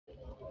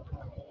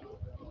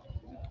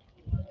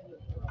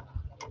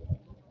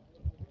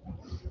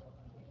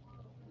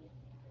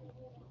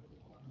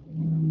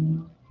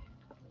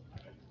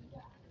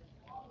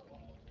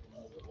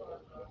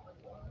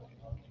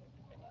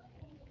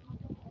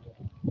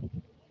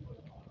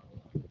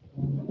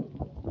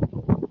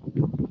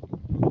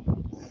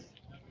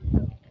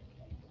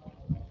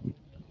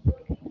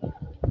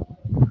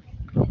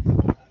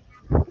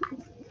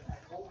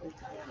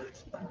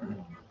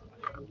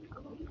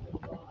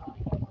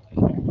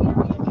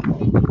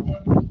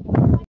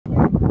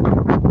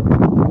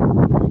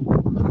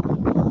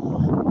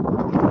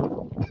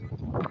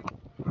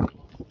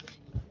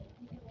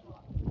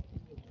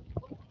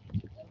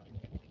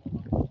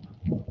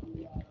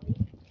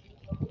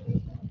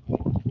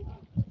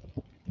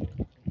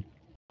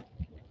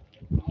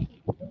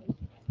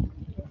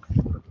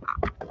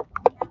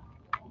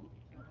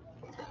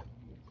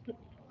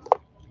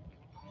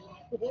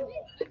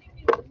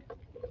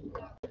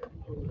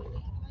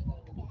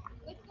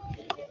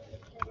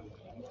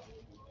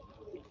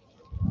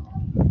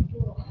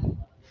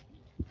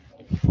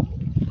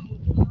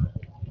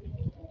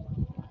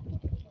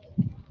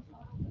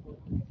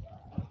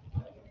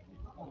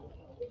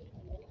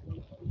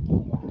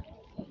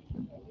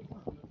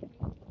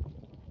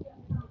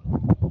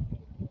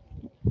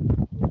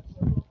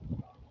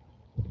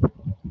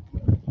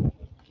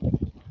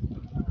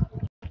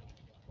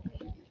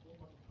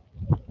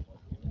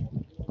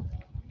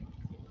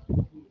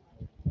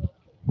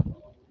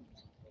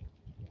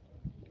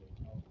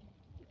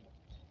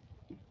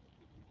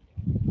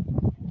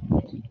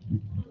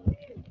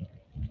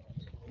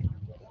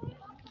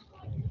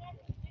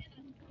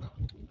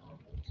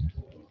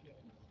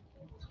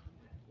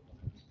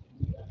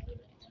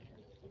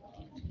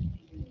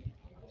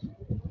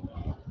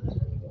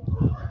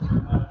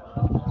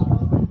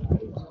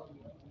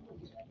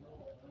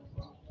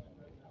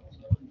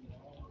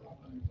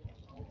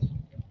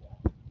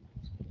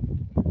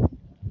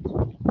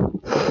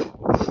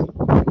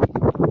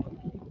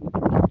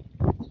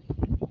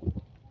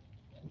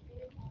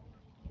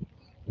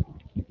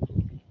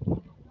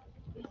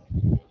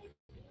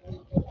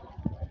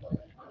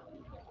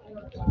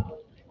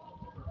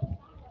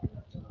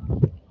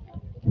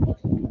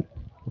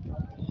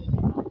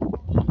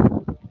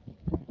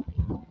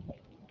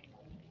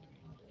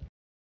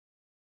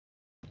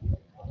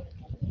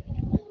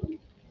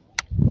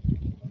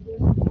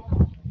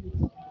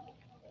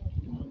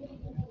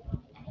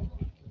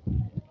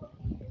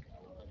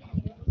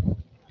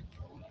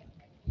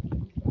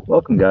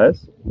Welcome,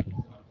 guys.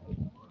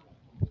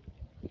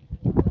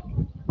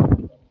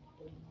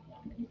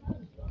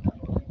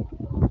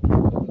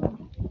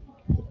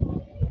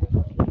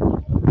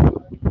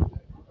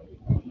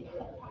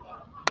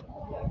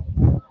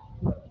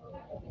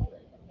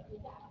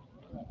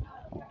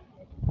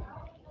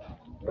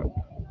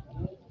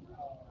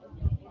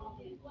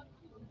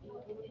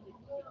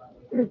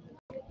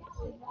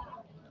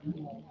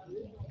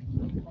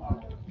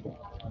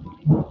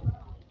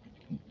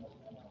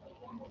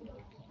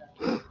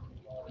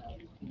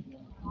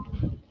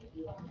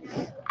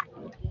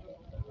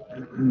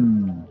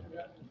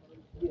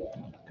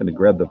 Gonna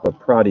grab the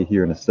Viprati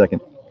here in a second.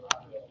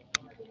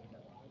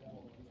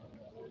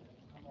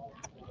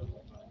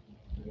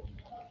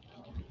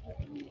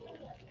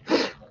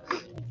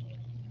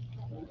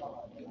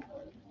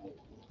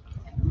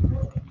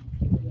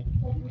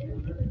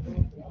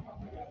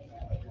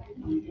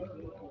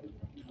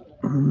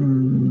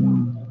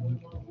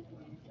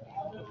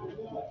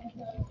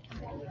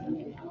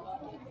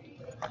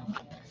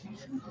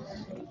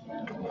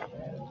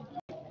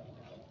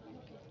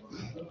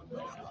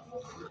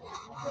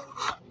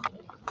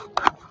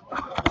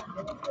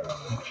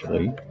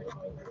 Actually,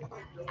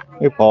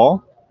 hey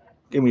Paul,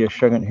 give me a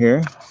second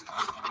here.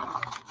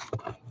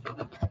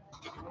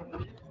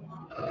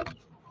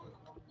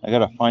 I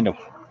gotta find a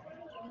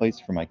place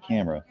for my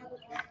camera,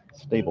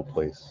 stable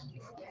place.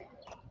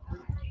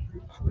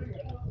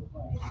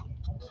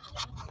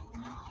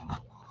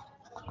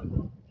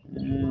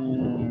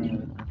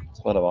 It's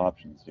a lot of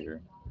options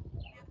here.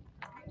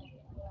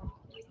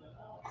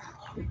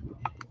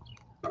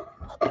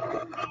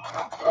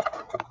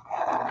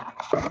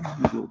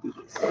 Maybe we'll do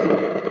this.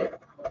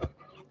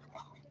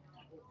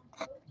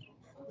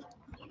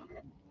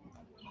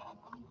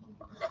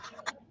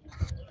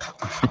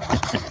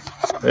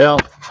 Well,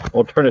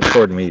 we'll turn it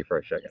toward me for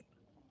a second.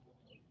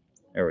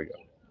 There we go.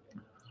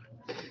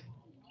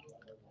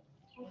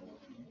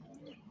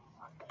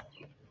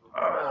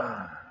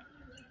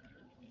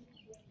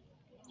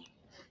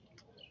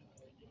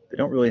 They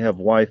don't really have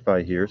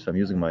Wi-Fi here, so I'm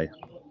using my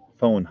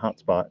phone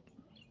hotspot.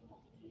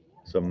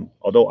 So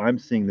although I'm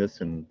seeing this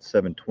in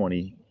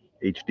 720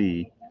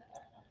 HD,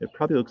 it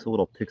probably looks a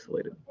little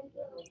pixelated.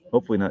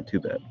 Hopefully not too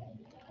bad.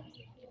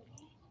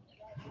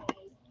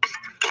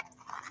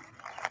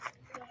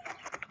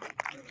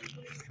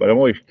 But I'm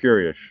always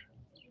curious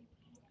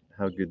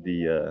how good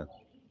the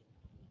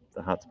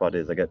hotspot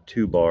is. I got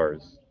 2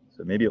 bars,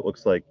 so maybe it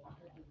looks like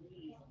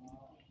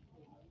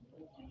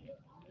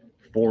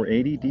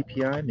 480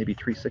 DPI, maybe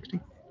 360.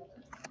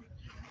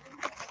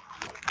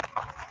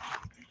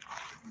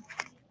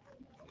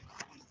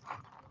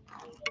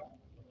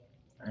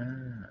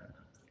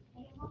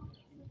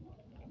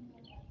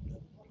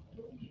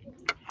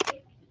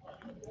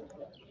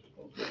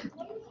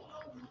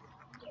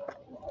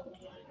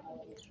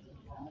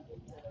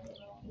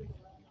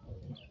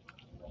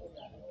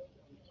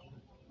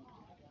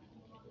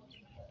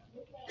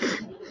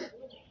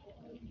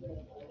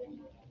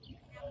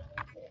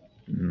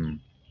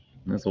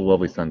 That's a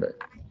lovely Sunday.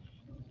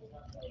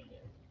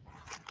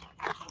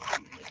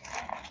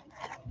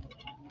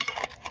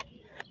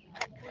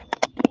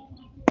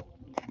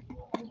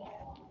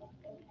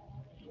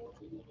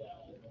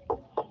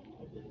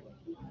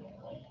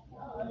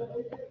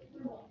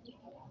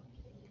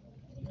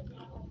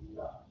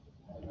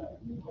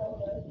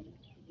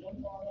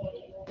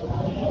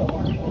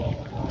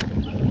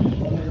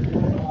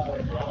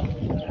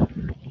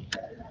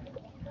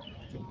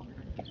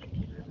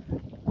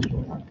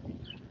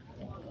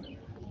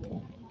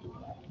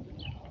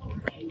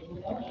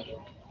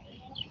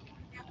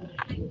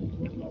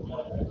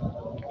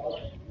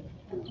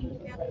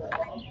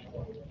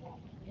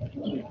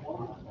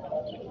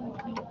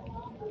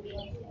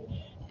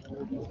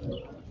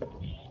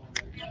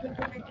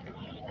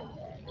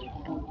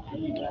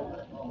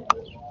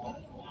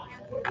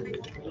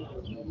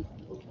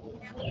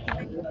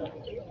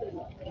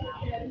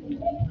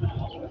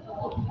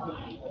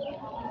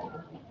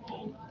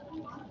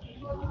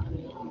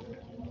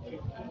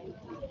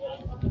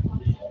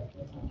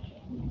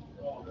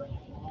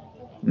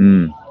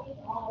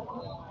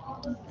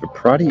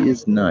 Viprati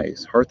is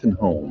nice. Hearth and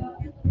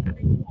Home.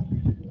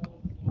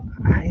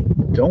 I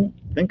don't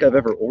think I've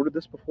ever ordered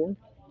this before.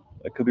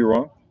 I could be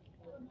wrong.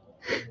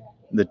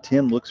 The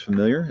tin looks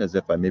familiar, as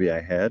if maybe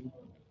I had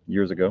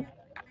years ago.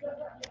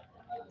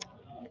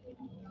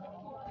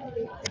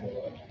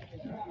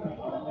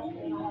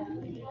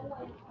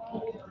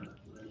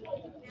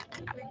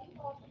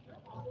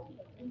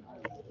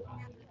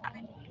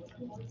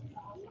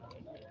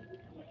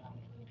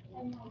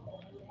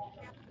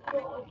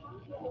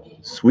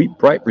 Sweet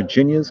bright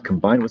Virginias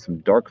combined with some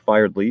dark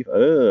fired leaf. I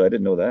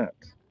didn't know that.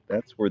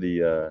 That's where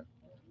the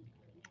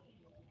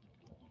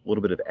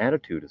little bit of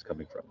attitude is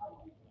coming from.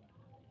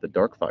 The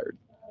dark fired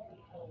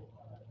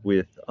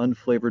with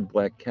unflavored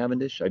black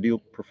Cavendish. I do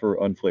prefer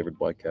unflavored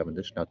black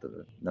Cavendish, not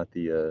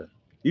the.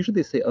 Usually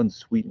they say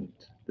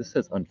unsweetened. This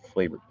says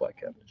unflavored black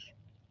Cavendish.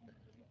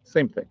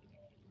 Same thing.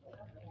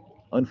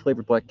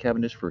 unflavored black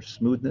Cavendish for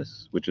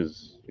smoothness, which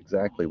is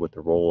exactly what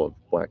the role of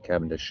black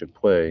Cavendish should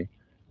play,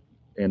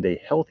 and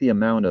a healthy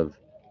amount of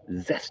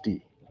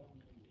zesty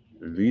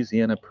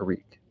Louisiana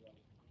Perique,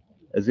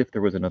 as if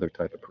there was another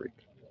type of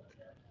Perique.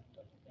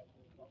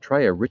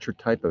 Try a richer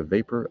type of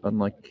vapor,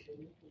 unlike.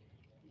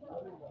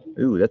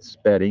 Ooh, that's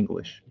bad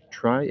English.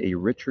 Try a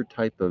richer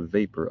type of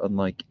vapor,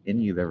 unlike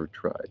any you've ever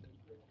tried.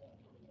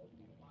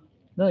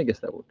 No, I guess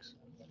that works.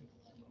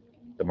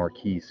 The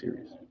Marquis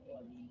series.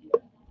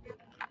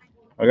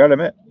 I gotta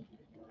admit,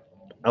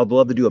 I'd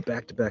love to do a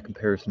back-to-back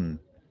comparison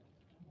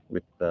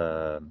with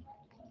what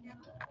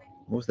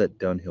was that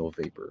Dunhill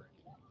vapor?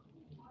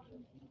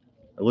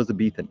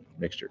 Elizabethan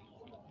mixture.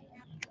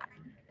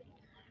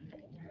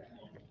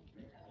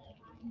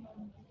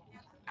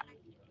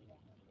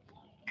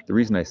 The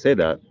reason I say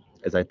that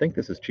is I think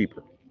this is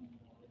cheaper,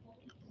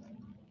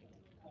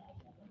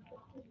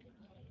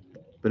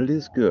 but it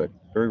is good,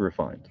 very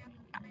refined.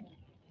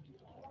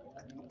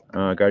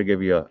 I gotta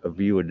give you a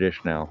view of dish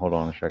now. Hold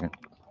on a second.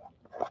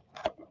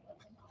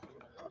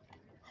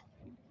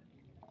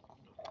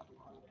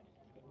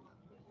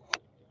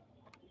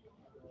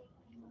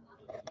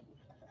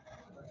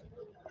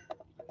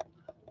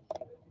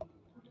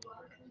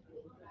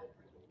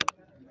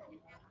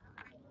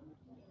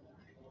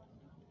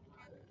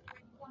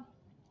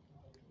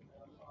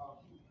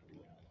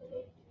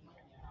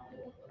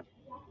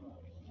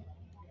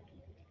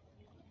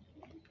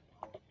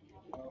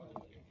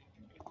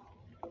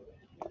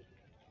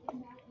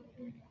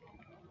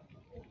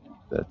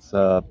 That's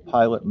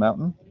Pilot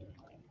Mountain.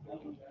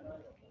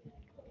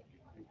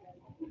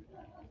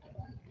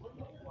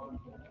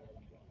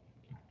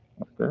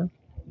 Up there.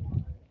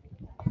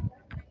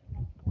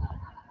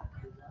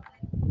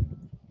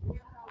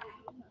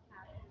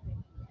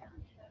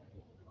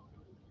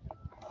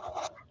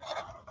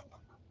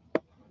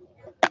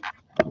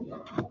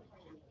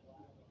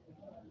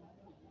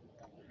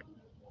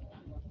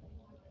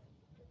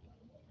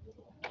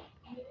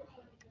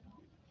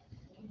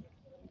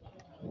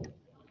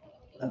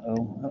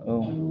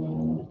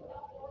 Uh-oh.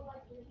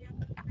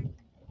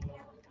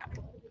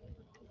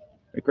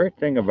 The great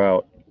thing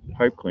about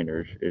pipe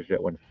cleaners is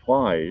that when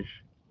flies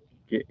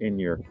get in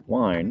your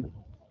wine,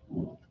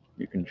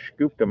 you can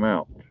scoop them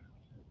out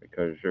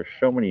because there's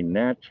so many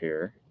gnats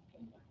here.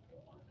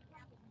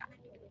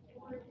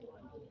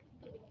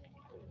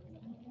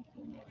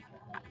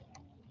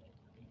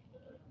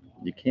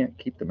 You can't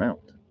keep them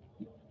out.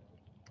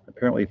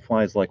 Apparently,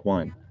 flies like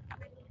wine.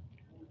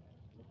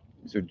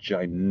 These are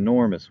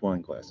ginormous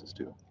wine glasses,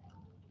 too.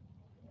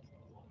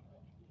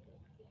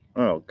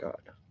 Oh, God.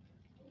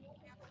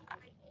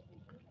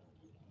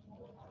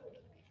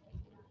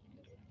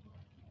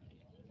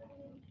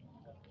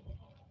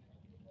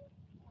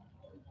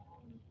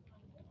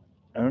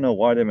 I don't know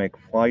why they make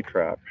fly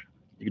traps.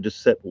 You could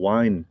just set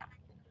wine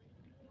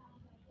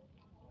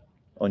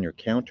on your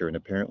counter, and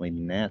apparently,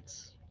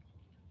 gnats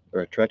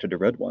are attracted to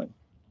red wine.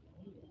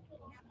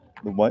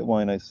 The white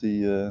wine, I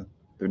see, they're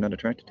not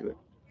attracted to it.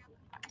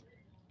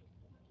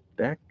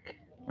 Back,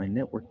 my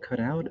network cut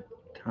out at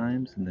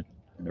times in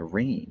the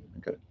rain.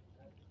 Okay.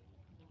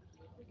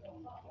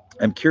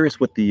 I'm curious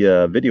what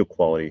the video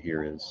quality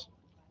here is.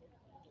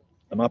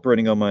 I'm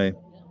operating on my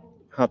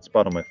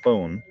hotspot on my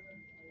phone,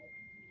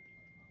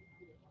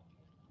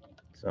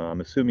 so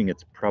I'm assuming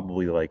it's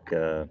probably like,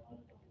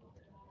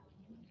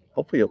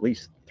 hopefully at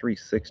least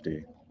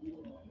 360,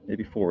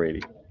 maybe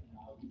 480.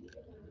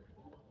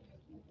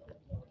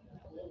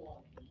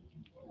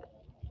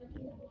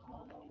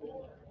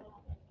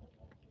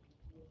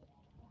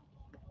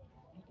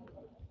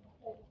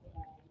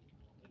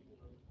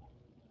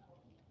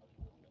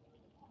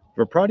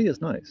 Viprati is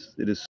nice.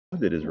 It is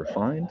smooth. It is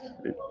refined.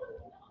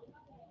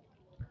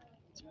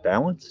 It's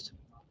balanced.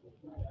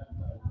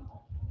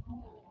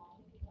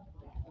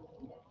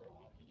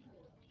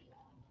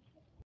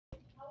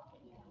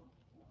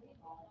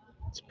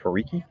 It's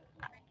periki.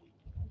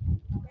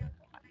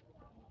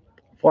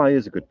 Fly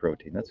is a good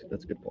protein. That's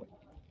a good point.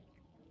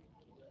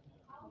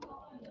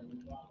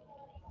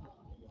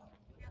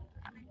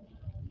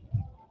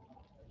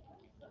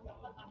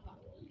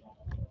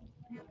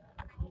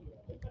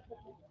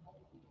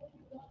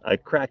 I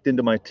cracked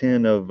into my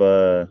tin of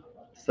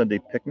Sunday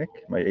picnic,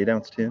 my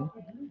 8-ounce tin.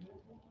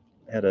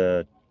 Had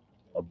a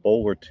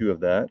bowl or two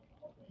of that.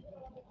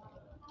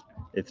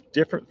 It's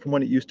different from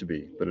what it used to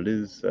be, but it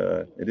is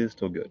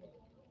still good.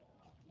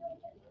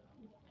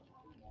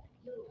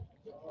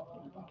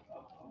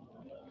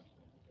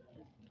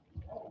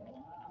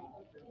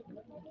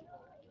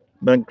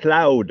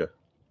 Moncloud,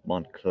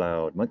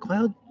 Moncloud,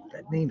 Moncloud.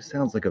 That name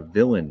sounds like a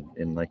villain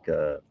in like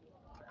a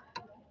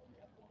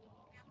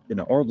in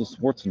an Arnold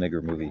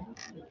Schwarzenegger movie.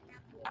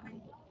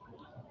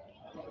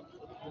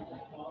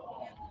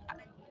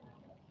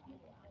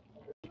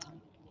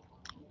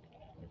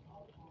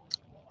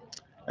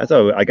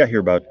 I got here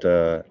about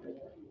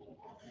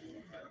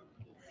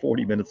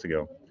 40 minutes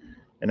ago,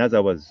 and as I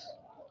was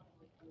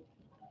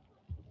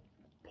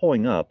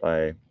pulling up,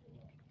 I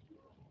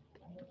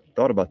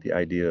thought about the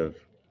idea of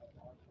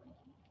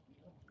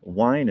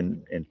Wine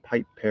and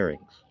pipe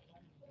pairings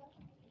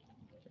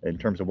in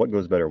terms of what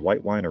goes better,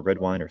 white wine or red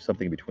wine or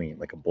something in between,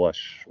 like a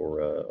blush or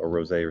a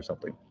rosé or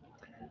something.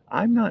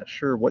 I'm not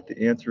sure what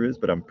the answer is,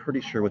 but I'm pretty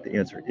sure what the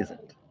answer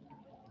isn't.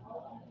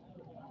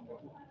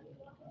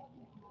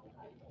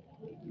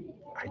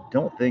 I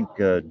don't think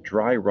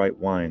dry white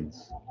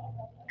wines,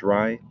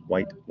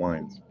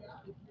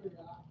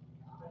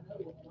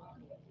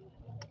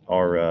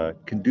 are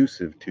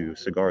conducive to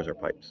cigars or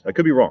pipes. I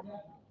could be wrong,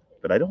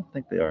 but I don't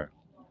think they are.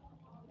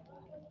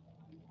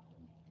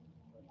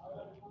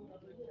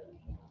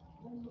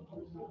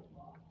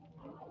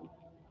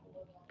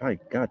 By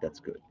God, that's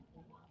good.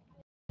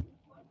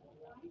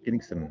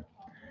 Getting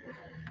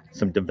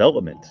some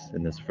development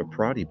in this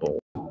Viprati bowl,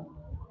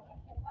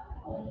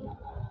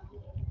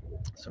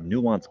 some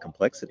nuanced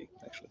complexity.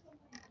 Actually,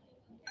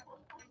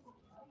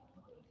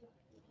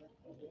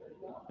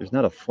 there's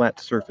not a flat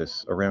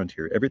surface around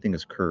here. Everything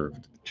is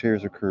curved.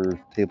 Chairs are curved.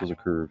 Tables are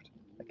curved.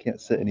 I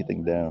can't set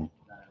anything down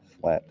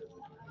flat.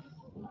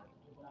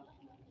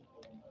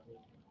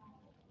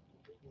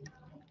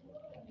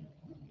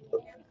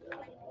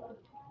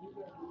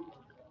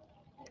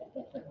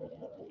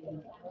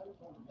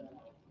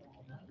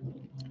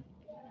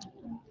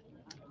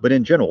 But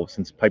in general,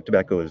 since pipe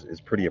tobacco is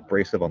pretty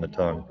abrasive on the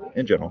tongue,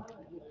 in general,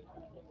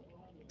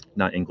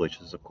 not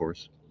Englishes, of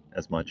course,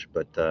 as much,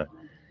 but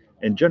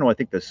in general, I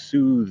think the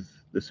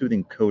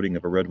soothing coating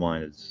of a red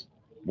wine is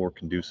more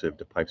conducive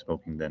to pipe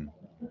smoking than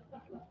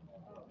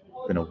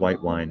a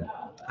white wine.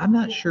 I'm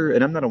not sure,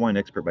 and I'm not a wine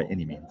expert by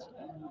any means.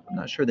 I'm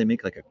not sure they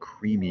make like a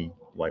creamy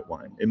white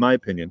wine. In my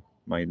opinion,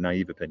 my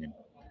naive opinion,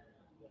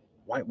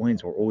 white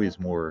wines are always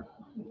more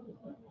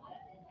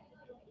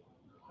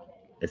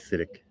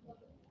acidic.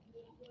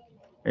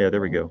 Yeah,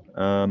 there we go.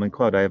 And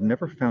Claude, I have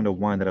never found a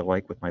wine that I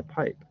like with my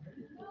pipe.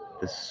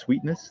 The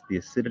sweetness, the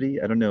acidity,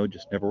 I don't know,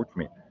 just never worked for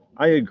me.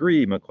 I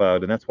agree,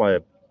 McLeod, and that's why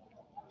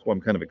I'm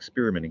kind of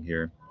experimenting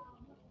here.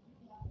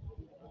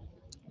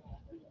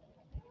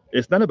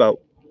 It's not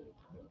about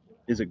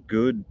is it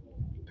good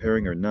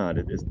pairing or not.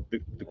 It is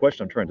the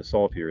question I'm trying to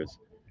solve here is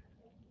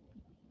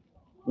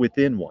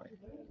within wine,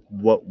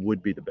 what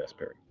would be the best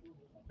pairing?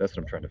 That's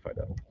what I'm trying to find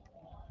out.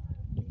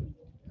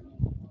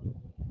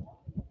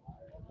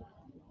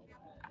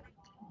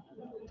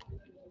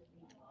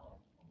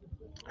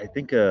 I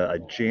think a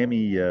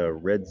jammy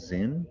red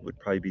zin would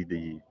probably be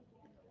the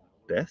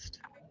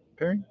best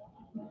pairing.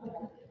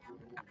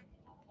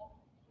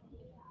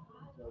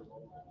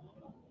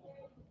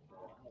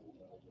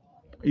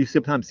 You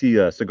sometimes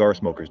see cigar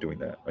smokers doing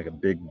that, like a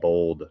big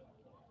bold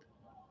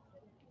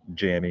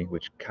jammy,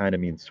 which kind of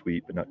means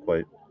sweet but not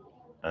quite,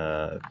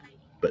 uh,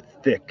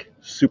 but thick,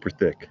 super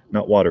thick,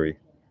 not watery,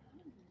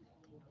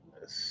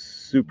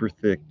 super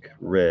thick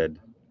red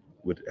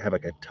would have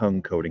like a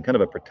tongue coating, kind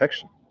of a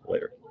protection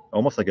layer,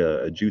 almost like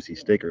a juicy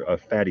steak or a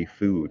fatty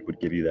food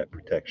would give you that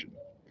protection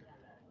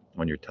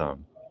on your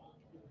tongue.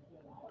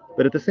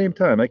 But at the same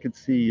time, I could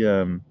see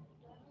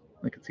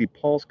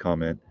Paul's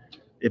comment.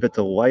 If it's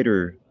a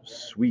lighter,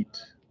 sweet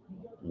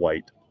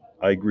white,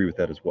 I agree with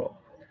that as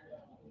well.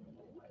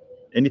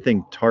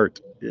 Anything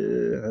tart,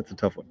 that's a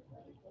tough one.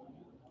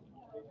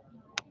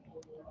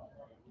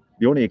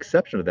 The only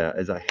exception to that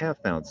is I have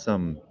found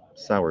some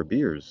sour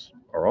beers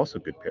are also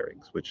good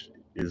pairings, which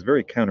is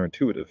very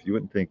counterintuitive. You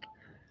wouldn't think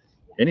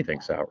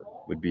anything sour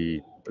would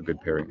be a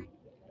good pairing.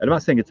 And I'm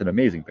not saying it's an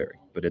amazing pairing,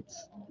 but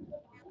it's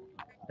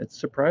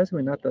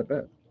surprisingly not that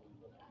bad.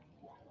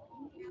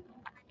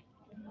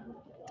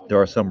 There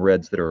are some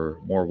reds that are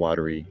more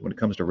watery. When it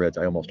comes to reds,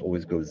 I almost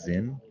always go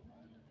Zin,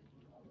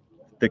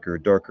 thicker,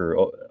 darker.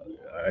 Oh,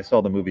 I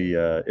saw the movie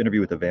Interview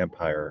with the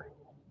Vampire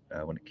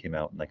when it came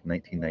out in like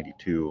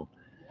 1992,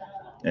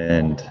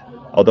 and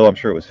although I'm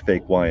sure it was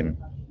fake wine,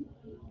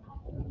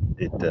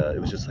 it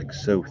was just like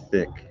so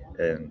thick,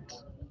 and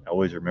I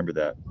always remember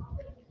that.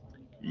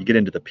 You get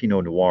into the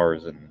Pinot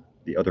Noirs and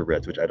the other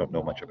reds, which I don't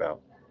know much about,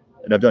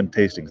 and I've done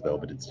tastings though,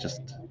 but it's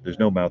just there's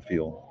no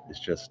mouthfeel. It's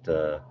just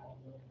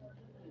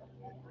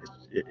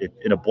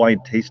in a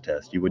blind taste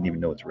test, you wouldn't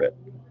even know it's red.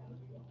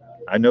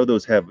 I know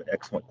those have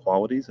excellent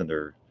qualities and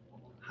they're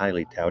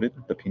highly touted,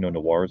 the Pinot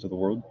Noirs of the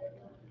world,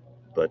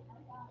 but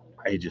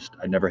I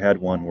never had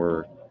one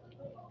where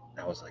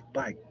I was like,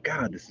 by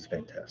God, this is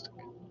fantastic.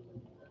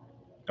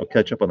 I'll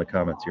catch up on the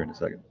comments here in a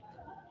second.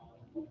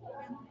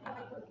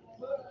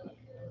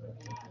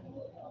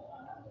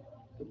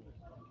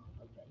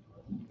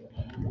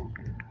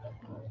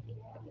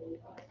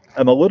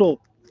 I'm a little,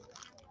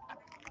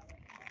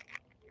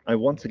 I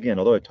once again,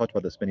 although I talked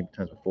about this many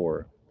times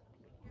before,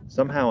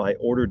 somehow I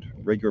ordered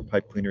regular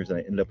pipe cleaners and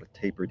I ended up with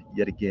tapered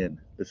yet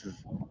again. This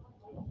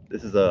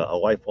is a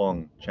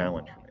lifelong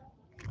challenge for me.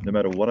 No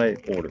matter what I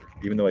order,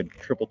 even though I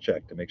triple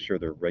check to make sure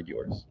they're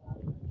regulars,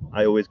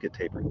 I always get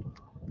tapered.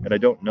 And I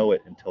don't know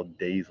it until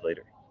days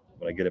later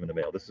when I get them in the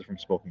mail. This is from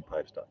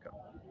smokingpipes.com.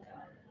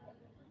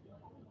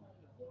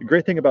 The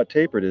great thing about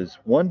tapered is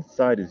one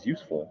side is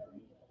useful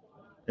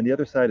and the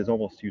other side is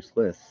almost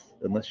useless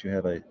unless you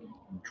have a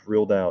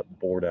drilled out,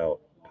 bored out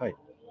pipe.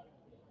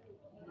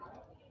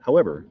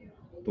 However,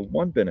 The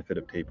one benefit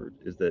of tapered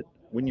is that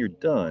when you're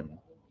done,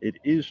 it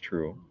is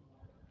true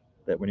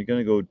that when you're going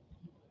to go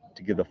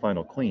to give the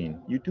final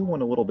clean, you do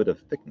want a little bit of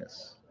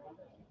thickness.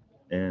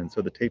 And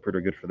so the tapered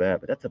are good for that,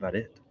 but that's about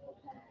it.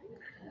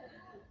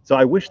 So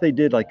I wish they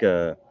did like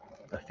a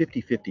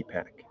 50-50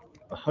 pack,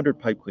 100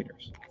 pipe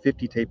cleaners,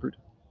 50 tapered,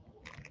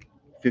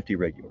 50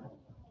 regular.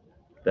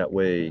 That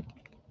way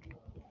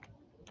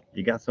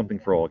you got something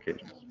for all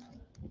occasions.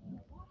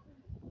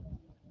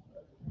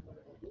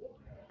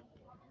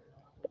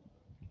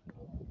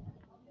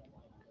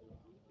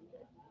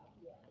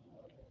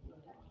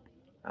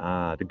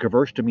 The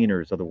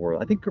Gewürztraminers of the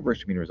world. I think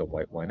Gewürztraminer is a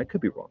white wine. I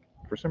could be wrong.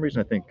 For some reason,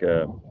 I think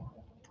I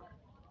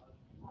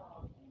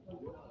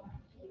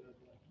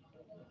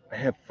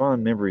have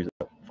fond memories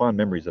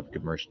of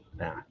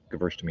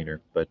Gewürztraminer,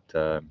 but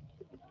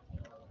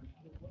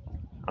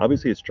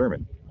obviously it's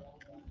German.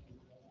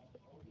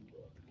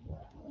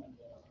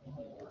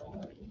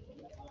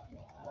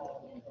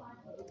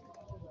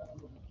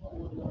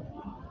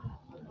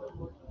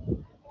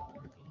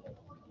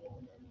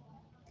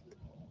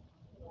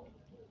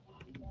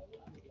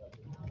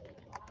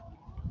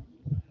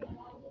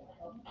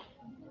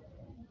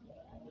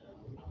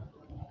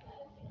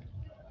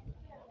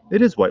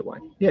 It is white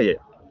wine. Yeah, yeah,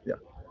 yeah.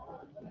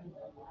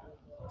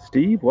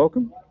 Steve,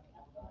 welcome.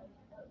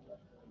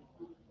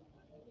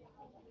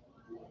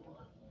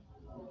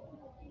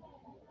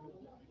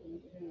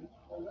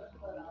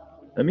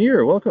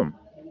 Amir, welcome.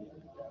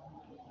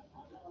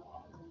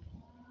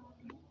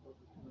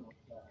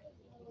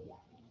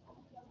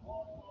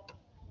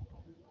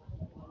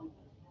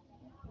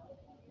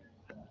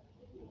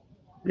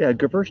 Yeah,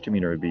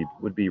 Gewürztraminer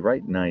would be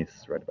right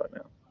nice right about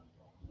now.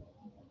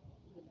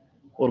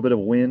 A little bit of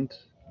wind.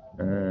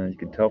 You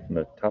can tell from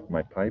the top of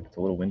my pipe, it's a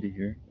little windy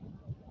here.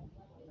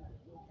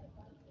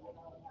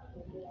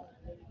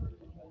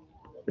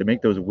 They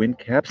make those wind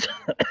caps,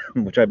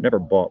 which I've never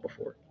bought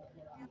before.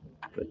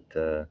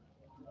 But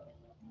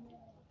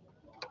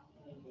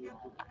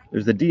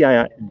there's the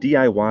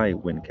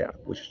DIY wind cap,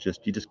 which is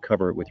just you just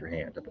cover it with your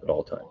hand at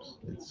all times.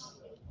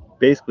 It's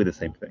basically the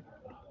same thing.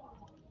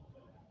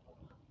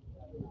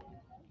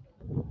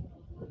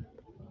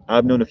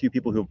 I've known a few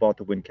people who have bought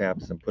the wind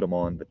caps and put them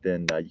on, but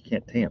then you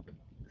can't tamp.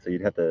 So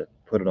you'd have to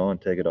put it on,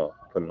 take it off,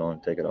 put it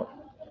on, take it off.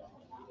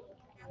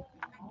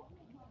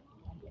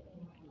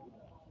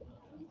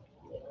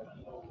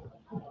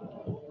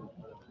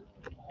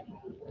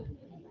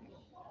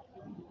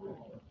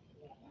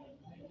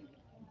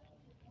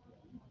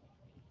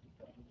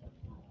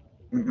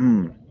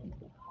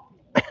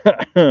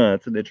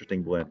 That's an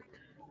interesting blend.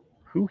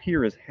 Who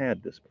here has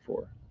had this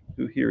before?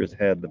 Who here has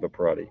had the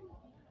Viprati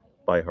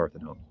by Hearth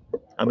and Home?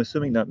 I'm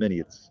assuming not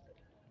many.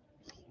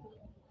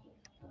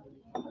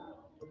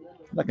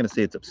 I'm not going to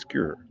say it's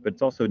obscure, but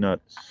it's also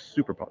not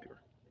super popular.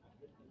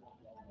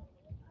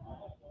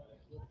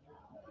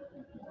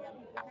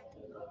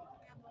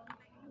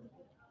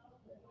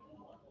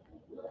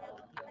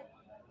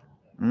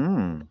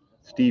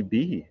 Steve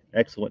B.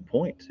 Excellent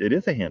point. It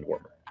is a hand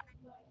warmer.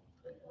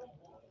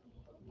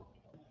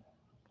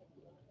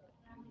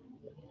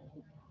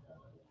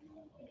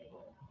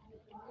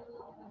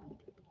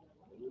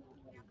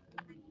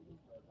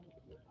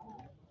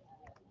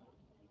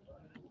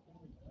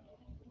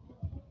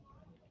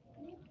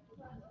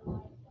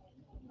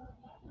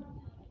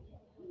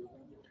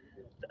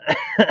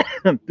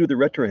 Through the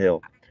retrohale,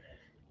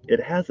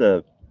 it has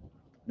a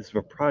this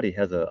Viprati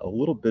has a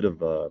little bit of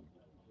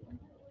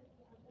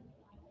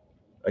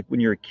like when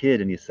you're a kid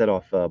and you set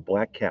off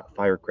black cat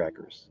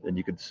firecrackers and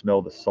you can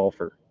smell the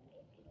sulfur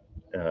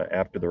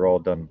after they're all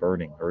done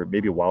burning, or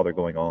maybe while they're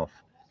going off.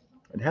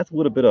 It has a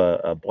little bit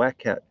of a black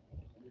cat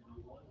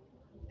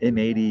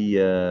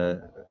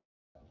M80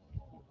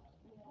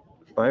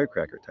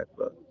 firecracker type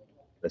of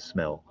a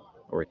smell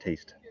or a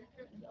taste.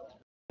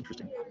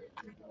 Interesting.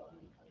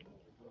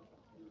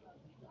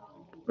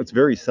 It's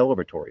very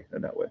celebratory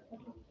in that way.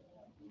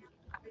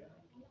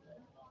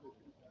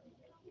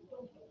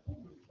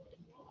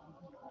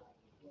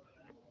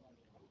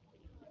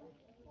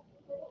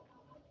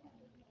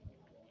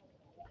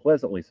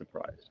 Pleasantly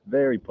surprised.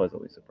 Very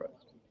pleasantly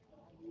surprised.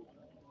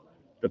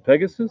 The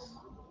Pegasus,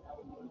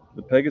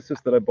 the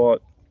Pegasus that I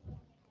bought,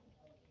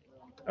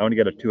 I only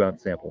got a 2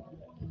 ounce sample.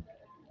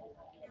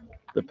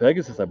 The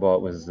Pegasus I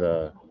bought was,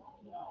 I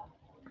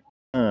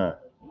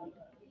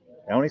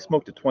only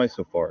smoked it twice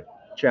so far.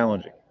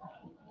 Challenging,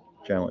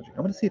 challenging.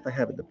 I'm gonna see if I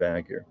have it in the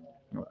bag here.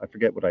 I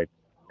forget what I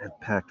have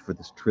packed for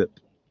this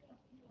trip,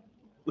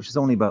 which is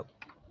only about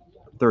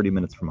 30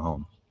 minutes from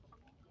home.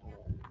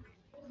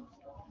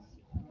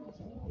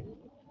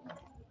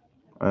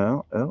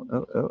 Oh, oh,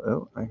 oh,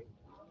 oh, oh.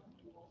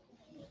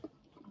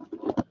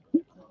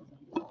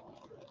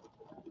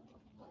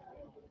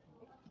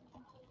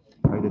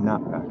 I did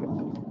not pack it.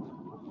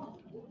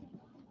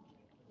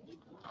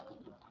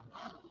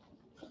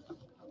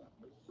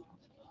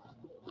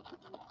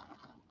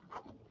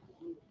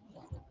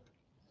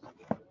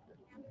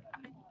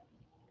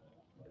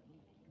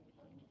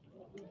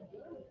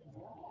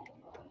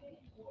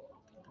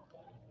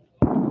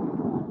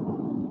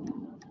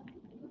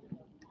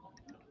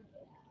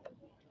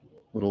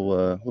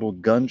 Little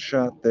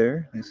gunshot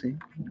there, I see.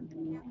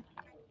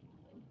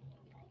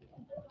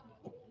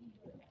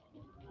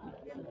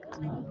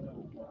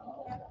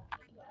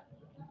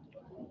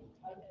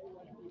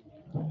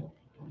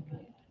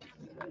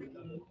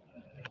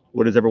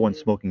 What is everyone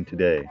smoking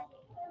today?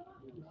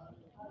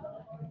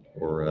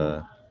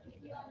 Or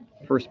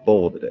first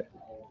bowl of the day?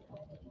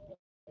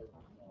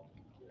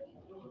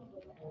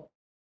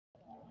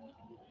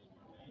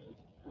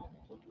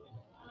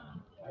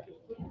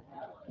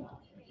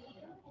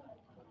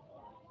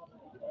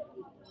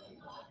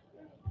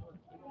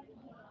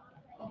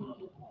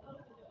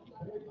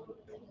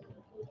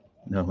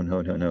 No,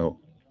 no, no, no.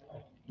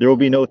 There will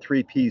be no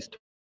 3Ps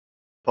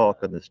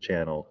talk on this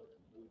channel.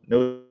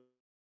 No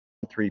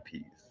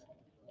 3Ps.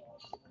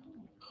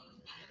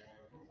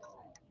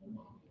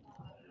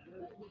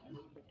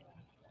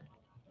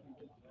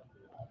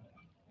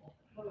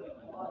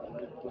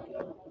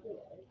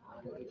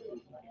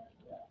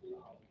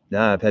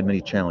 Nah, I've had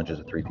many challenges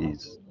with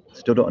 3Ps.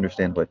 Still don't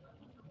understand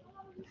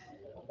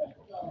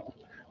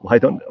why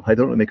don't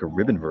we make a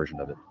ribbon version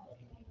of it?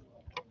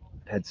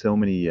 I've had so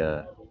many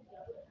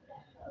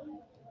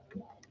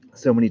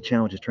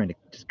challenges trying to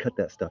just cut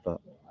that stuff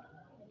up.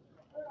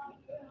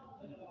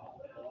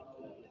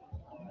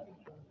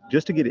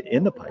 Just to get it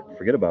in the pipe.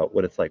 Forget about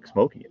what it's like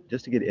smoking it.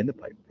 Just to get it in the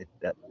pipe.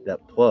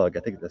 That plug,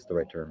 I think that's the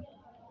right term.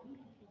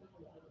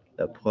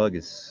 That plug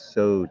is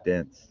so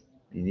dense.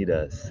 You need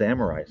a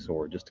samurai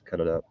sword just to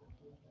cut it up,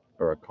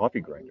 or a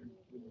coffee grinder.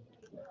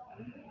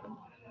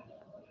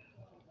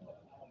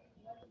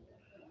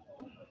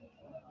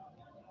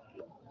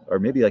 Or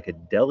maybe like a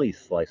deli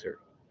slicer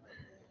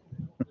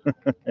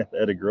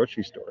at a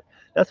grocery store.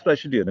 That's what I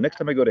should do. The next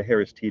time I go to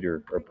Harris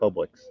Teeter or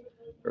Publix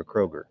or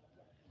Kroger,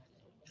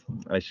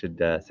 I should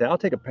say I'll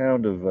take a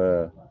pound of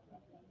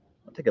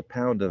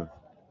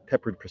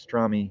peppered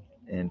pastrami.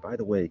 And by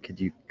the way, could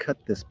you cut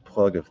this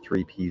plug of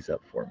 3Ps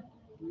up for me?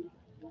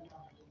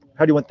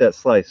 How do you want that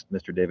sliced,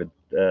 Mr. David?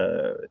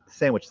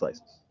 Sandwich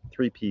slices.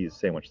 3Ps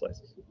sandwich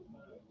slices.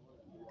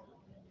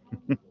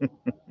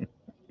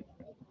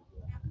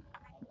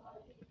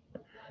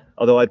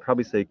 Although I'd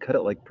probably say cut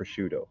it like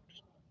prosciutto,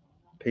 just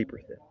paper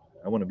thin.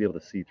 I want to be able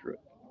to see through it.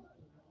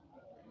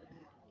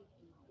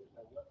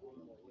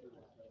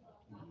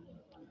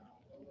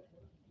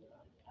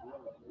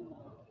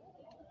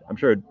 I'm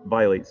sure it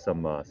violates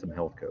some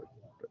health code.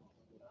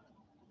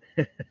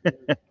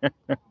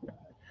 But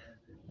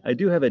I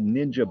do have a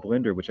Ninja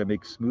blender which I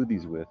make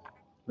smoothies with.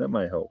 That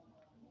might help.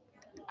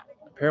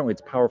 Apparently,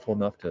 it's powerful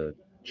enough to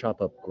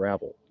chop up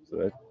gravel, so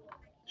that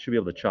should be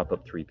able to chop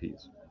up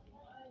 3Ps.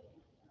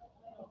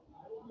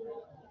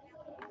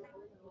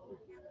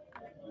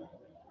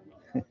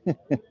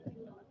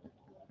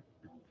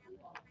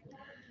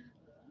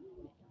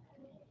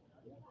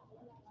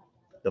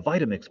 The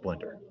Vitamix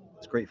blender.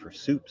 It's great for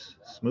soups,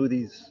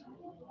 smoothies,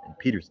 and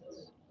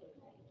Petersons.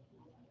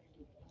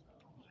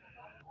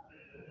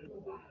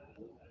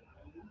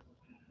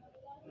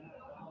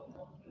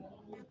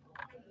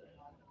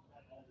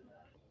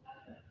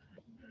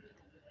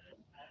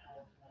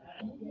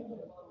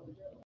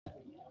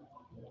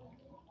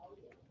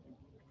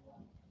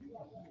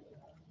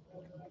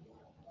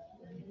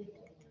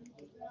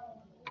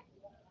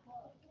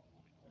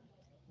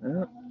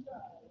 Uh,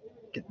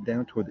 Getting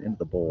down toward the end of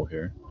the bowl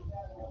here.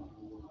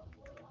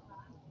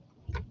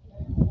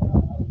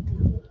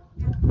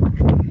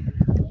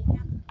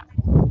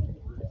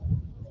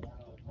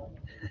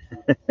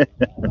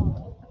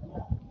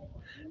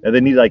 And they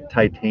need like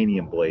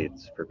titanium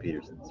blades for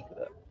Petersons for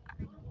that.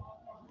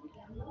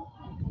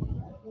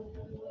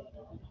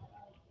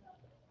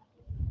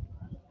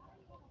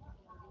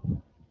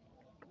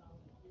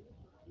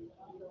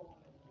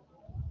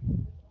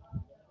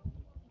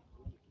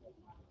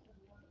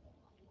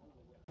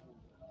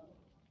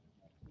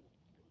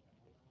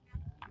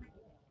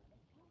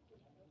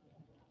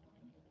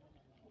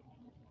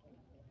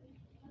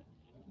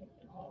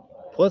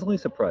 Pleasantly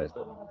surprised,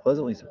 though.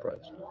 Pleasantly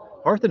surprised.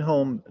 Hearth and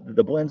Home,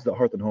 the blends that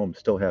Hearth and Home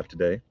still have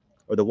today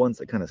are the ones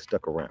that kind of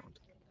stuck around.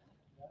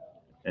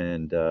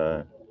 And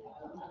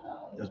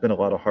there's been a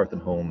lot of Hearth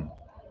and Home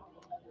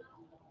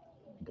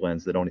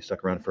blends that only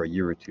stuck around for a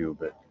year or two.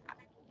 But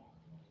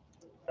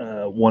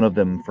one of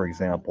them, for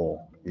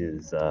example,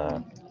 is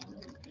had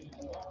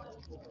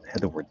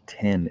the word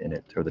 10 in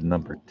it, or the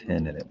number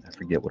 10 in it. I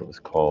forget what it was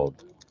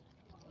called.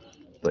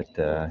 But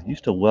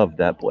used to love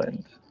that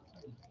blend.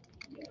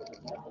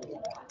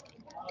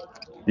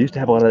 They used to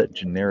have a lot of that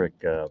generic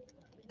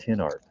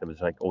tin art. It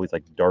was like always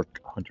like dark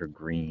hunter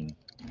green.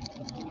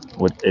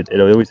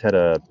 It always had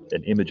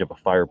an image of a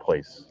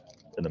fireplace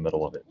in the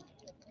middle of it.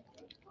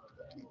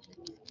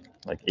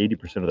 Like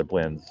 80% of their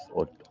blends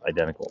looked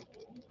identical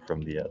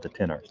from the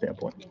tin art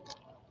standpoint.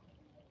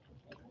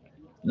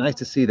 Nice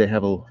to see they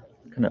have a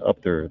kind of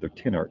up their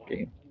tin art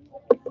game.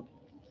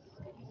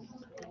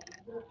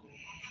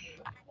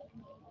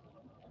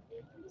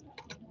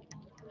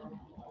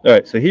 All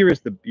right, so here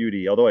is the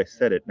beauty. Although I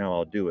said it, now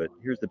I'll do it.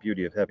 Here's the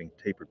beauty of having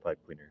tapered pipe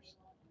cleaners.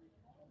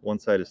 One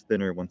side is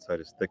thinner, one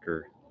side is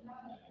thicker.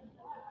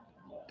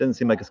 doesn't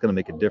seem like it's going to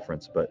make a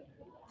difference, but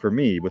for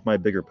me, with my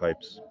bigger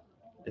pipes,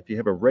 if you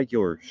have a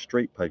regular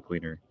straight pipe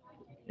cleaner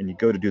and you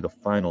go to do the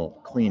final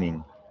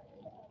cleaning,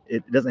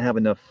 it doesn't have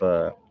enough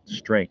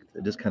strength.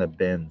 It just kind of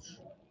bends.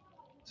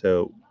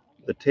 So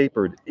the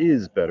tapered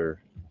is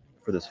better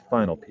for this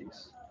final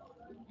piece.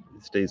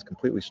 It stays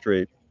completely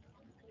straight.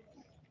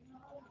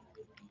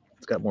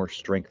 It's got more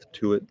strength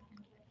to it,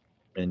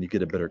 and you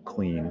get a better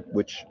clean,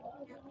 which,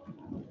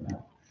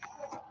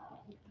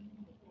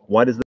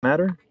 why does that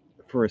matter?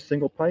 For a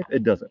single pipe,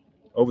 it doesn't.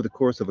 Over the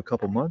course of a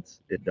couple months,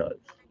 it does.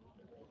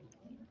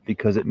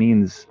 Because it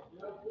means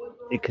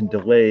it can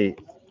delay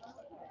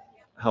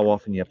how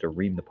often you have to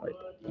ream the pipe.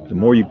 The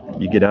more you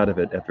get out of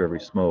it after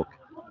every smoke,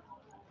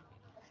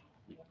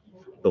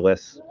 the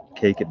less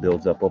cake it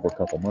builds up over a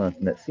couple months.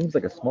 And that seems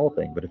like a small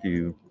thing, but if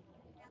you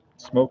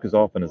smoke as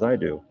often as I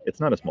do, it's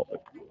not a small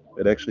thing.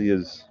 It actually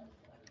is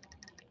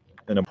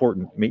an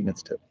important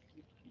maintenance tip.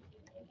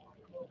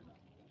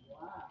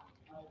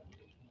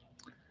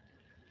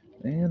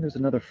 And there's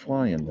another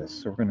fly in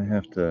this, so we're going to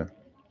have to,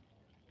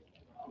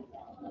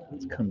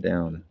 let's come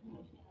down.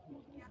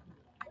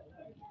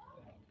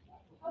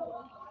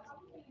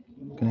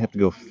 Gonna have to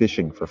go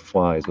fishing for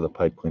flies with a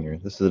pipe cleaner.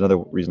 This is another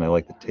reason I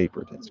like the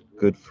tapered. It's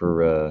good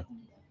for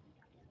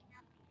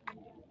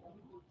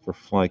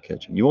fly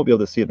catching. You won't be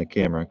able to see it in the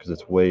camera because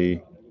it's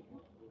way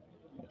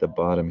at the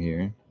bottom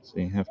here. So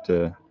you have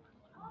to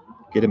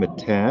get them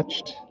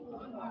attached.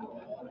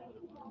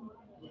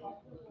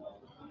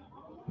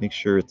 Make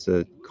sure it's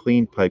a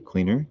clean pipe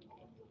cleaner.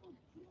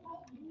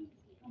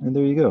 And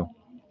there you go.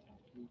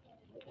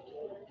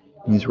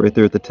 He's right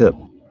there at the tip.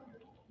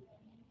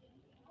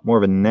 More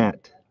of a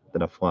gnat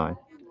than a fly.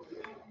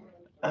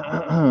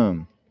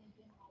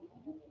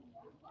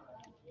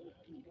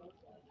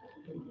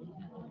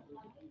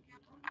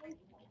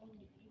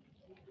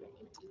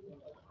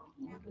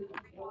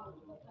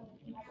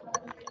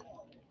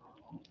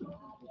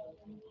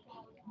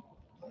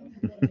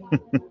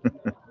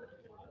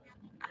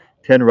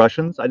 10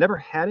 Russians. I never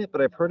had it,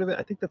 but I've heard of it.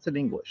 I think that's in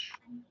English.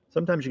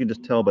 Sometimes you can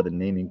just tell by the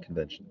naming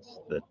conventions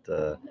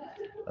that,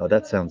 oh,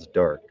 that sounds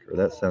dark, or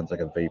that sounds like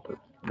a vapor,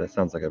 or that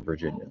sounds like a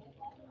Virginia.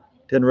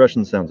 10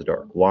 Russians sounds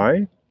dark.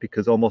 Why?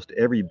 Because almost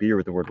every beer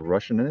with the word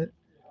Russian in it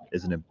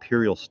is an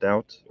imperial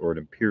stout or an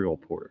imperial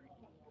porter.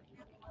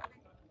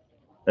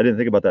 I didn't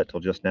think about that till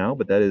just now,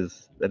 but that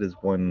is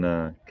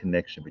one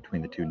connection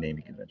between the two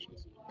naming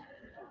conventions.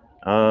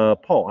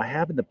 Paul, I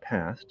have in the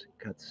past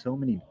got so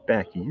many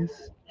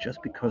backies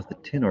just because the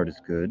tin art is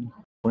good.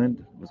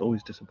 Blend was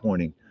always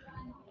disappointing.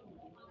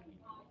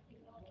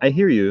 I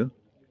hear you,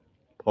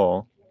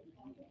 Paul.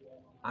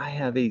 I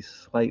have a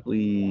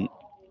slightly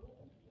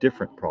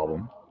different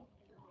problem,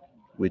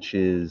 which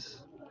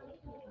is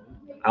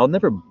I'll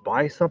never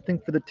buy something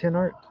for the tin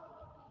art,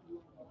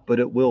 but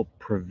it will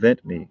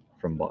prevent me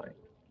from buying.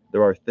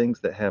 There are things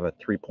that have a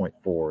 3.4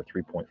 or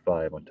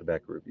 3.5 on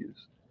tobacco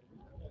reviews.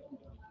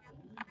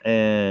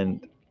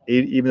 And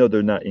even though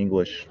they're not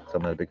English, so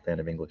I'm not a big fan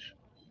of English,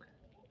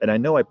 and I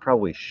know I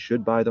probably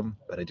should buy them,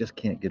 but I just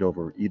can't get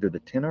over either the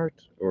tin art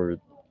or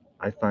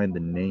I find the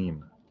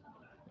name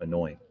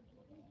annoying.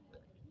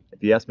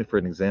 If you ask me for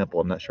an example,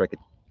 I'm not sure I could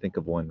think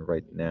of one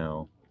right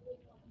now.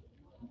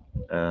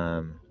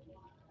 Um,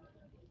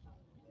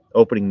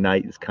 Opening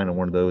night is kind of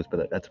one of those,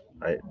 but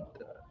I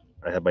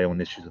have my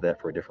own issues with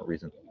that for a different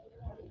reason.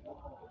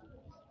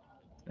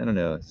 I don't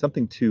know,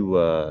 something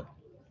too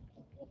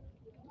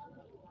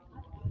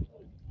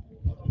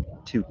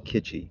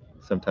kitschy.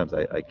 Sometimes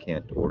I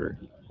can't order,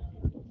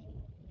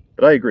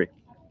 but I agree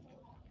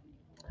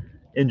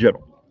in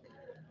general.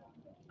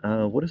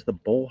 What is the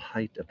bowl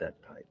height of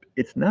that pipe?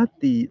 It's not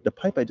the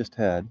pipe I just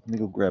had. Let me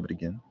go grab it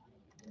again.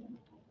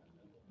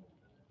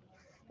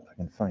 If I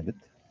can find it.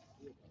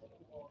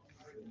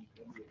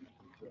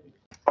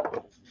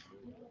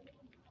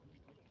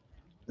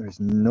 There's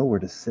nowhere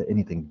to set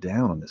anything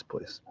down on this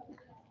place.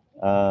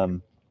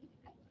 Um,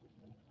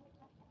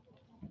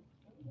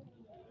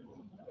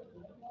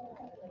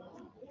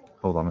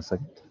 Hold on a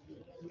second.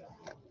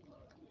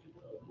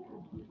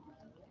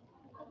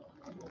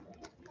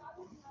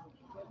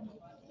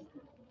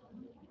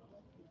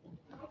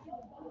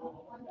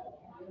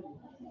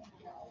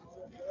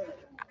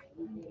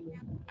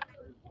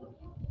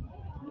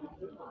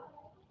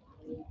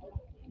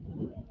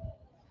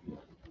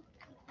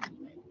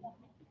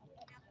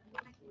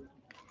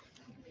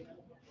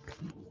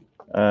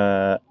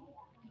 Uh,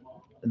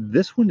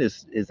 this one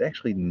is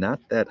actually not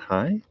that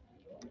high.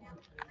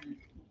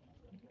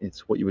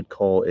 It's what you would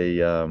call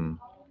a oh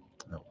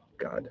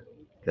God,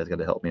 you guys got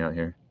to help me out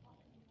here.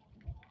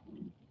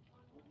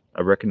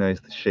 I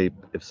recognize the shape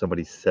if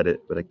somebody said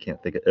it, but I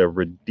can't think of a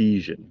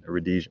Rhodesian. A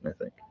Rhodesian, I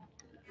think.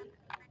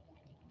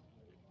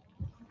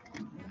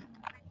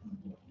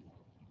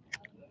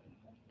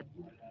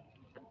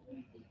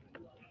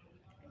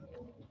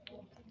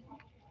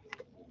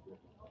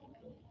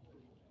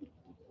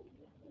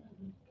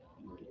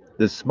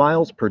 There's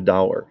smiles per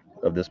dollar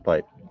of this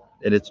pipe,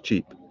 and it's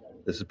cheap.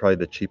 This is probably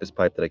the cheapest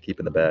pipe that I keep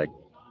in the bag.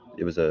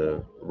 It was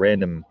a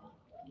random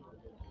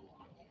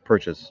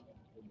purchase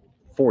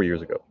 4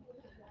 years ago.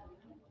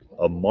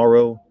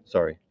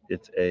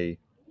 It's a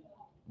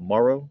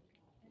Maro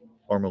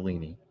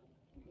Armellini.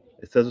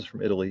 It says it's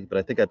from Italy, but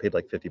I think I paid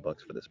like $50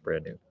 for this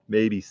brand new,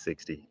 maybe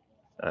 60.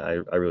 I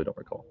really don't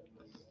recall.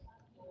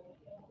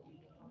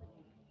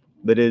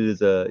 But it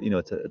is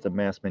it's a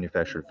mass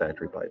manufactured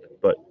factory pipe,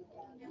 but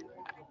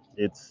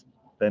it's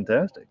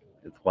fantastic.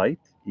 It's light,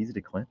 easy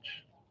to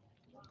clench.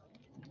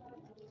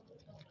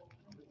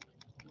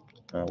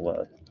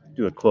 I'll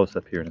do a close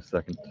up here in a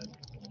second.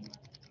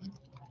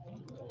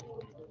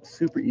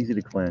 Super easy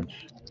to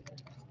clench.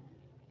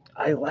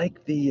 I like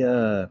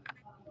it's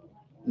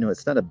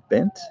not a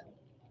bent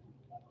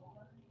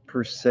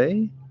per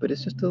se, but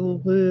it's just a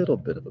little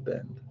bit of a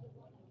bend.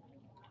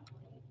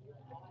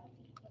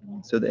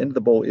 So the end of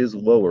the bowl is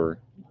lower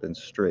than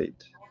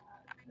straight.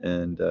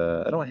 And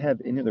I don't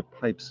have any other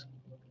pipes.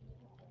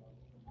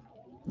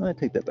 I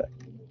take that back.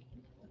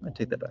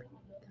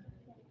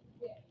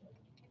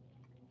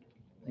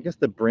 I guess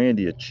the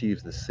brandy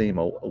achieves the same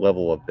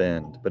level of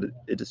bend, but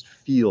it just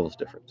feels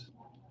different.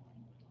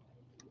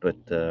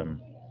 But the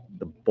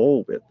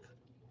bowl width,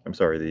 I'm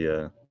sorry,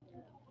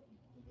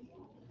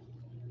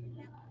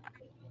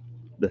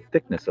 the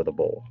thickness of the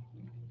bowl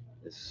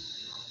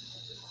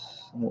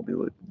is won't be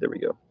there we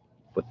go.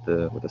 With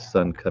the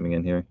sun coming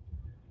in here,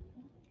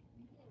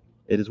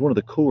 it is one of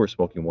the cooler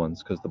smoking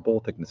ones because the bowl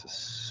thickness is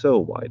so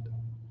wide.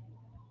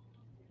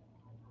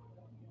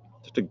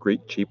 Just a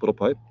great cheap little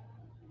pipe.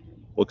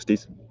 Looks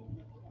decent.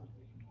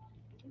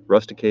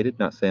 Rusticated,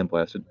 not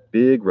sandblasted.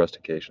 Big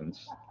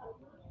rustications.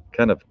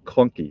 Kind of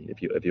clunky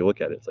if you look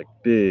at it. It's like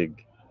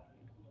big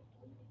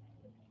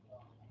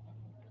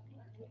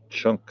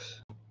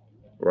chunks.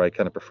 Where I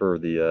kind of prefer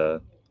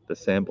the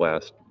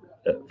sandblast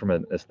from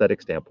an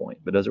aesthetic standpoint,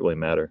 but it doesn't really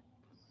matter.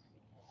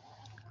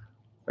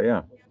 But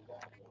yeah,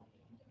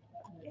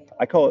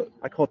 I call it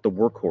the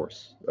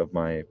workhorse of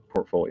my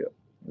portfolio.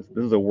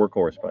 This is a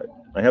workhorse pipe.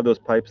 I have those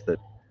pipes that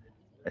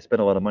I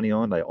spend a lot of money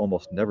on. I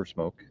almost never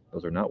smoke.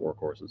 Those are not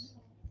workhorses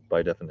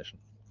by definition.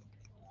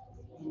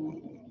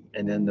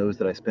 And then those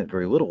that I spent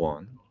very little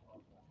on,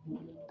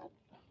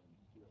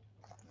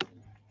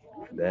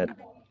 that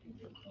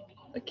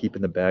I keep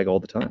in the bag all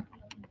the time.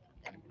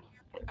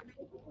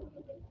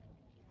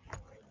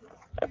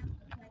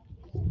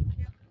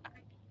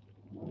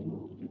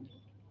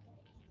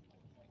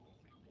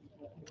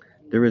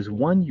 There is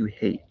one you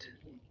hate.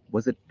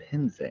 Was it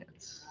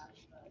Penzance?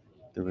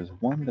 There was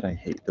one that I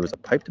hate. There was a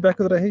pipe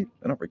tobacco that I hate.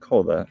 I don't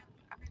recall that.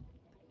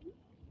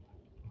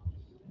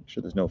 I'm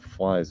sure there's no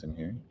flies in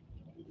here.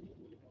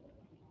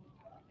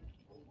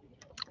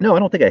 No, I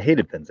don't think I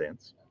hated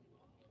Penzance.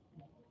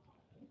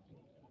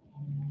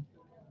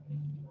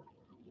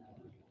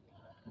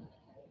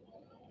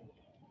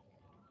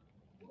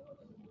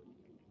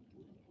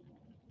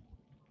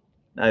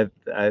 I've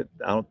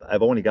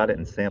only got it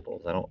in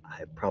samples. I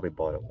probably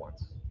bought it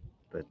once,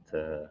 but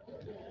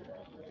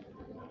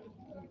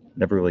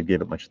never really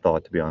gave it much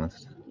thought, to be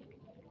honest.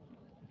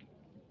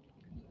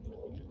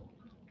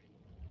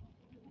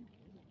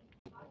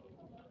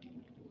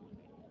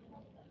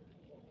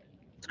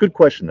 It's a good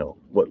question though.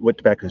 What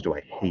tobaccos do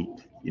I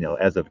hate?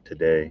 As of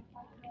today,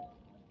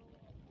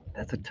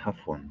 that's a tough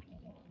one.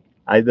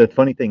 The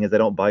funny thing is I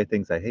don't buy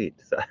things I hate.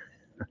 So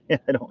I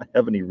don't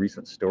have any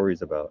recent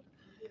stories about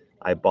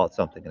I bought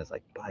something and it's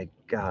like, by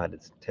God,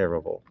 it's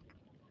terrible.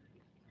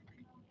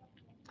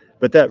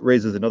 But that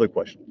raises another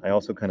question. I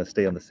also kind of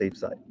stay on the safe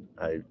side.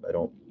 I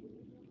don't.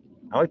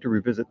 I like to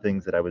revisit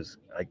things that I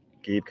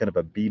gave kind of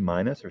a B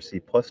minus or C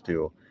plus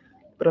to,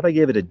 but if I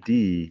gave it a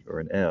D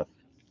or an F,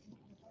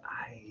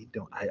 I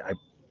don't. I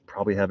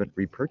probably haven't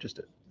repurchased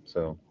it.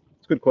 So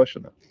it's a good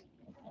question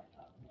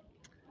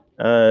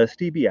though.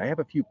 Stevie, I have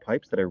a few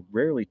pipes that I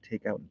rarely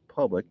take out in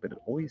public, but it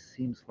always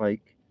seems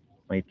like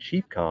my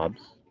cheap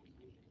cobs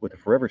with a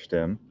forever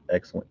stem,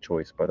 excellent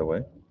choice by the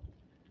way,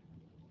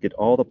 get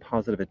all the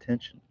positive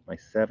attention. My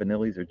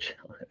Savinellis are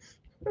jealous.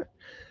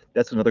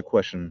 That's another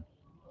question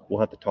we'll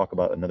have to talk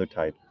about another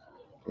type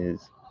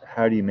is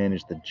how do you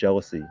manage the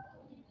jealousy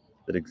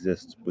that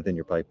exists within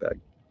your pipe bag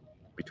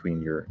between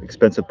your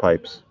expensive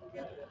pipes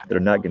that are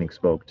not getting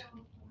smoked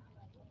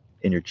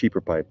and your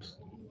cheaper pipes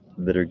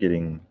that are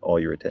getting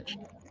all your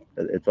attention.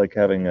 It's like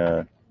having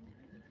a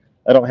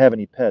I don't have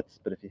any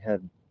pets, but if you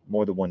had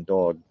more than one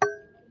dog,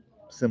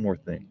 similar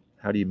thing.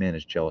 How do you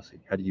manage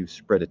jealousy? How do you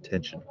spread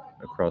attention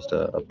across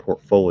a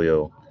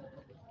portfolio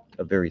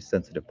of very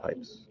sensitive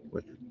pipes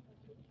with,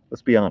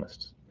 let's be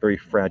honest, very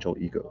fragile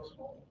egos?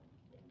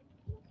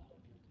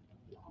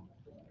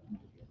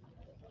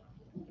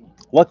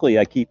 Luckily,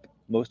 I keep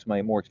most of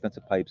my more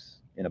expensive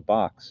pipes in a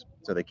box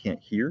so they can't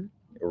hear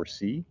or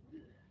see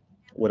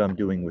what I'm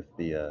doing with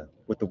the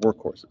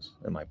workhorses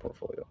in my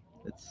portfolio.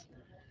 It's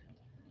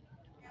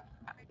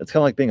it's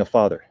kind of like being a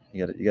father.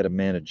 You got to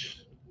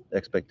manage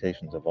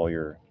expectations of all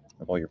your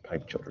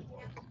pipe children.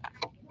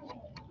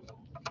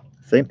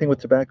 Same thing with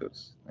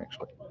tobaccos,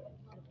 actually.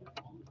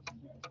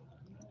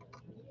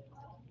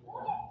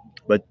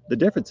 But the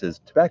difference is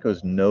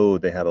tobaccos know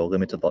they have a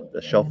limited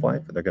shelf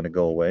life and they're going to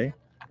go away.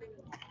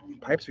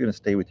 Pipes are going to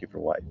stay with you for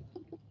life.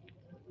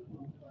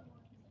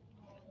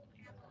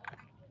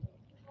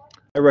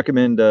 I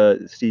recommend,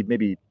 Steve,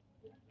 maybe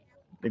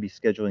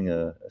scheduling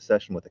a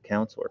session with a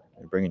counselor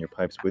and bringing your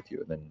pipes with you,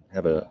 and then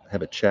have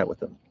a chat with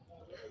them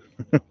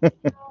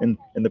in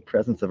the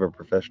presence of a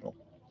professional.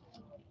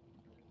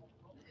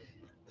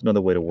 It's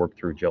another way to work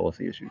through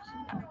jealousy issues.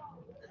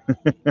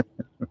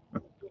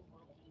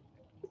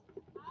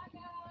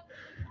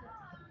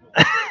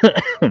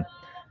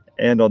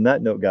 And on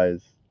that note,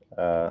 guys,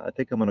 I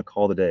think I'm gonna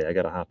call today. I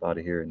gotta hop out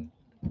of here and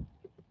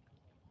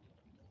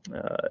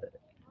uh,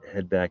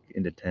 head back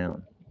into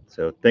town.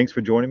 So thanks for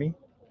joining me.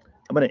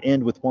 I'm gonna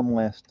end with one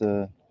last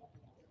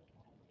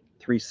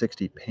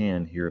 360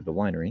 pan here of the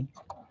winery,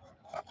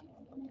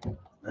 and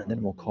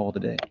then we'll call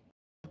today.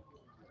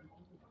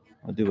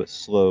 I'll do it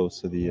slow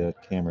so the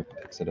camera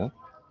picks it up.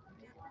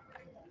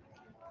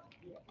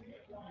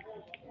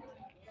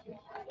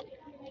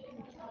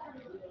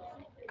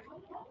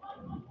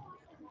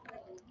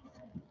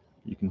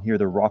 You can hear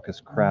the raucous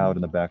crowd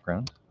in the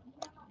background.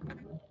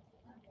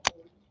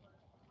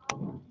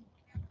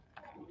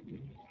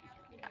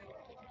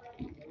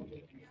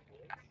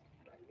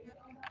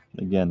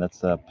 Again,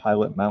 that's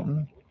Pilot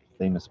Mountain,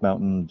 famous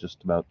mountain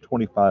just about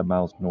 25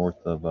 miles north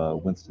of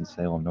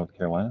Winston-Salem, North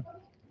Carolina.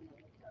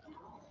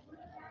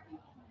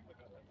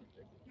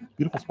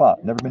 Beautiful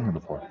spot. Never been here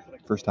before.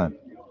 First time.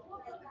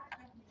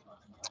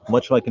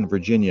 Much like in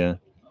Virginia,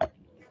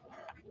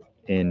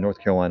 in North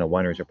Carolina,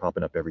 wineries are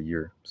popping up every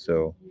year.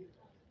 So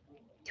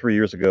 3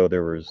 years ago,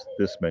 there was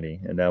this many,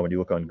 and now when you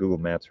look on Google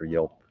Maps or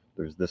Yelp,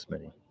 there's this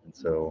many. And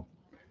so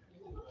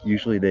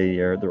usually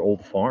they're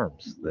old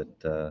farms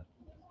that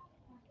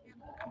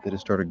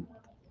just started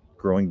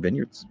growing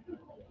vineyards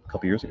a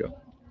couple years ago.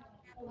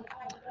 All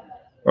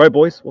right,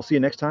 boys, we'll see you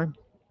next time.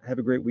 Have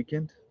a great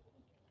weekend.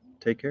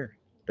 Take care.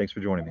 Thanks for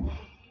joining me.